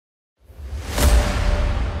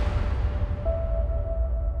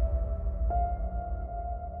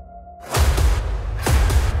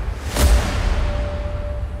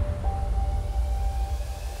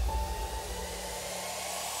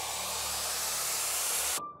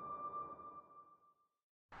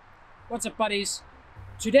What's up, buddies?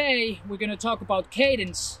 Today we're gonna talk about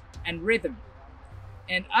cadence and rhythm.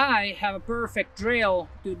 And I have a perfect drill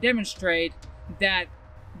to demonstrate that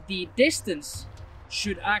the distance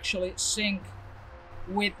should actually sync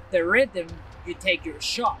with the rhythm you take your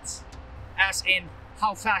shots. As in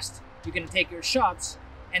how fast you're gonna take your shots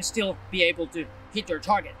and still be able to hit your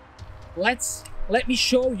target. Let me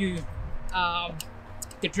show you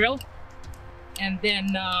the drill, and then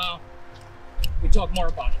we talk more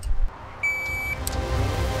about it.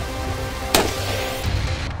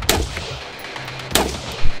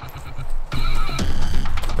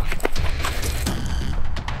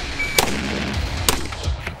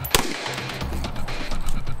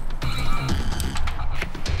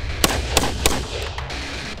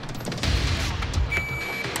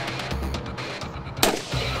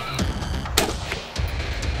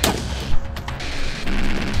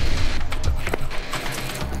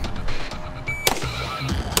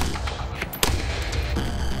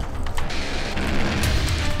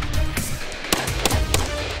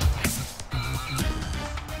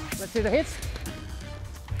 Let's see the hits.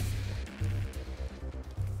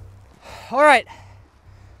 All right.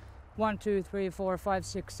 1, 2, 3, 4, 5,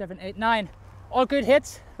 6, 7, 8, 9. All good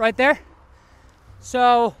hits right there.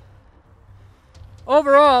 So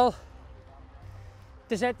overall,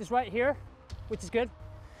 the set is right here, which is good.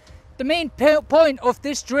 The main point of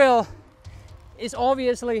this drill is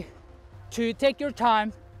obviously to take your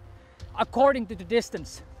time according to the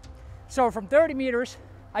distance. So from 30 meters,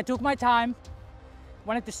 I took my time.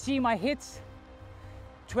 Wanted to see my hits.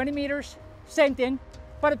 20 meters, same thing,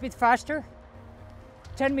 but a bit faster.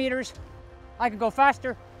 10 meters, I can go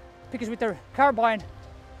faster because with the carbine,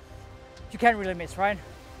 you can't really miss, right?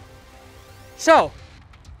 So,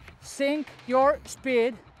 sync your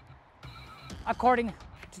speed according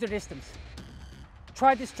to the distance.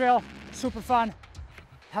 Try this drill, super fun.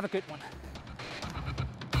 Have a good one.